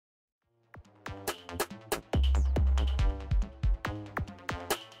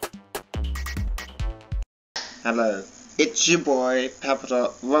Hello, it's your boy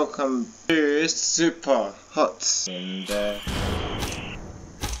Padot. Welcome to SuperHot. And go.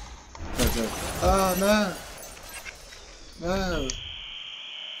 Oh no! No!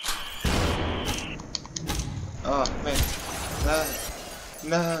 Oh man!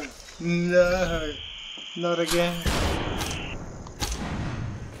 No! No! Not again!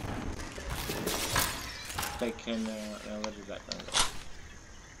 They can now. Where did that go?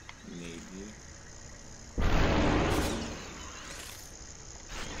 Need you.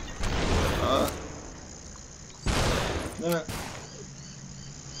 No.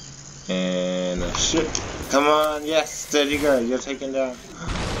 And shit. Come on, yes, there you go. You're taken down.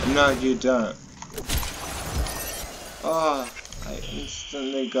 No, you don't. Oh, I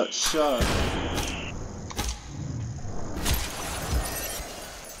instantly got shot.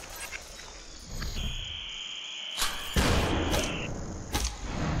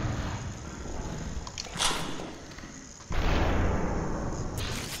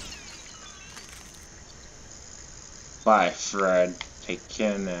 Bye, Fred. Take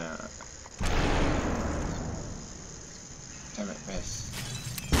care now. Damn it, miss.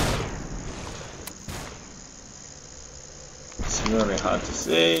 It's really hard to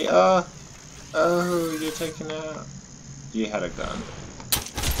see. Oh, you're taken out. You had a gun.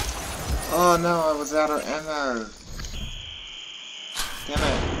 Oh no, I was out of ammo. Damn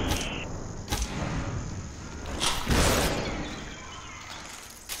it.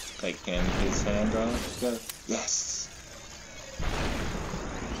 Taking his hand off. Go. Yes.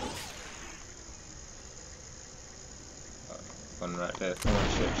 One right there. Come on,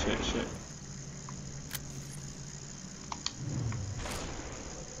 shit.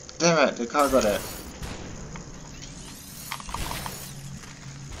 Damn it, the car got it.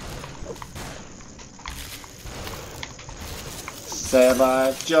 Stay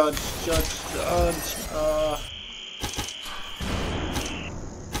alive, Judge. Oh.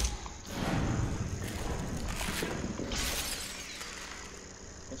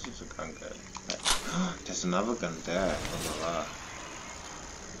 This is a gun good. There's another gun there.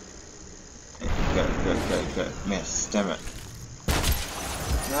 Go. Miss. Damn it.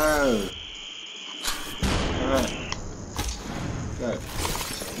 No. Damn it. Go.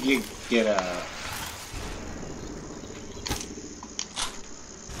 You get out.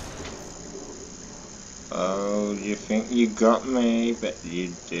 Oh, you think you got me, but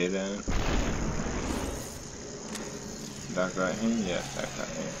you didn't. That right here? Yes, that right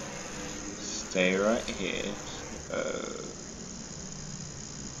here. Stay right here.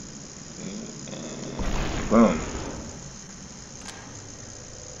 Boom.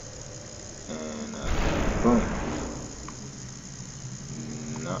 And boom.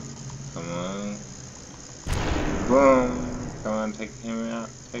 No. Come on. Boom. Come on, take him out.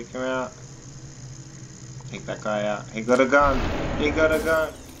 Take that guy out. He got a gun.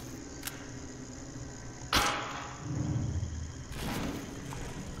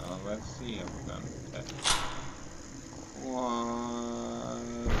 Oh, let's see if we're gonna get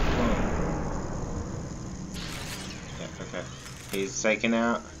one. Boom. Yeah, okay. He's taken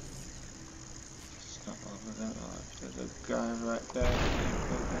out. It's not over that. Oh, there's a guy right there.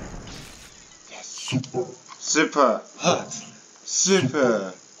 Yes. SuperHot.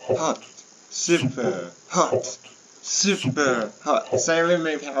 Say with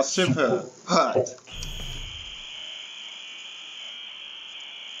me, pal. SuperHot.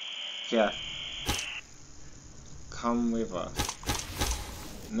 Yeah. Come with us.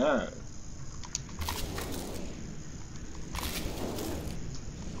 No.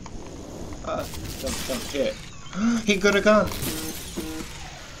 Jump here. He got a gun.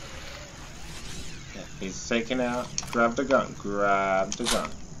 Yeah, he's taken out. Grab the gun.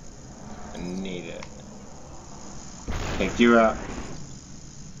 I need it. Take you out.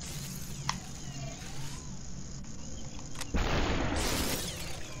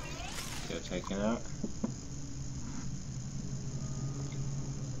 You're taken out.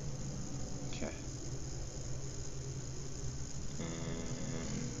 Okay.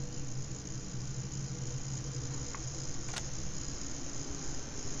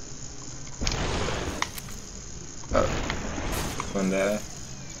 Oh, one there.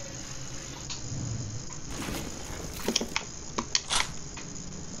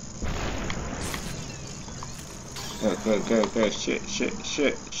 Go, shit.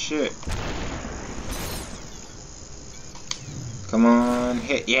 Come on,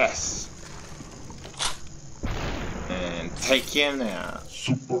 hit, yes! And take him out.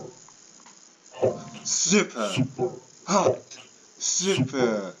 SuperHot.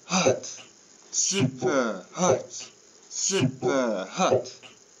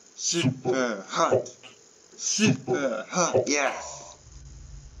 SuperHot, yes!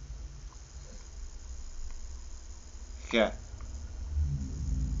 Okay.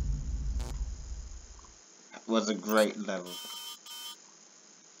 That was a great level.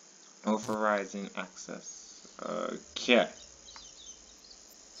 Authorizing access. Okay.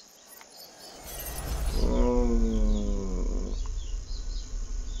 Oh.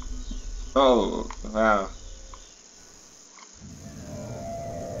 Oh, wow.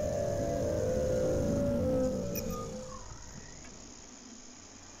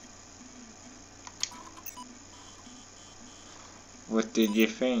 What did you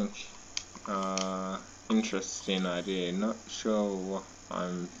think? Interesting idea. Not sure what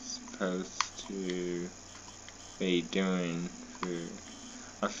I'm supposed to be doing here.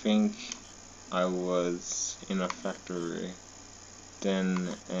 I think I was in a factory, then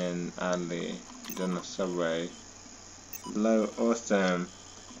an alley, then a subway. Awesome.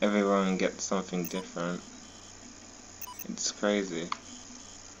 Everyone gets something different. It's crazy.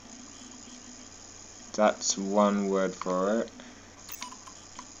 That's one word for it.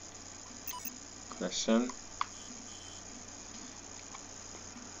 Question.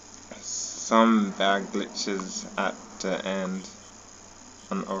 Some bad glitches at the end.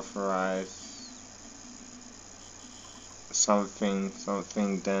 Unauthorized. Something,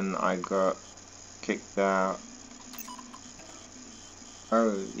 then I got kicked out.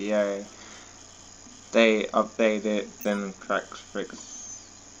 Oh, yay. They updated it, then cracked fix.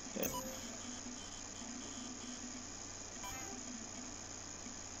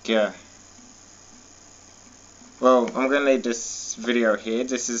 Yeah. Well, I'm gonna leave this video here.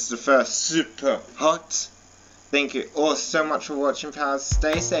 This is the first SuperHot. Thank you all so much for watching, pals.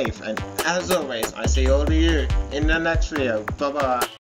 Stay safe, and as always, I see all of you in the next video. Bye bye.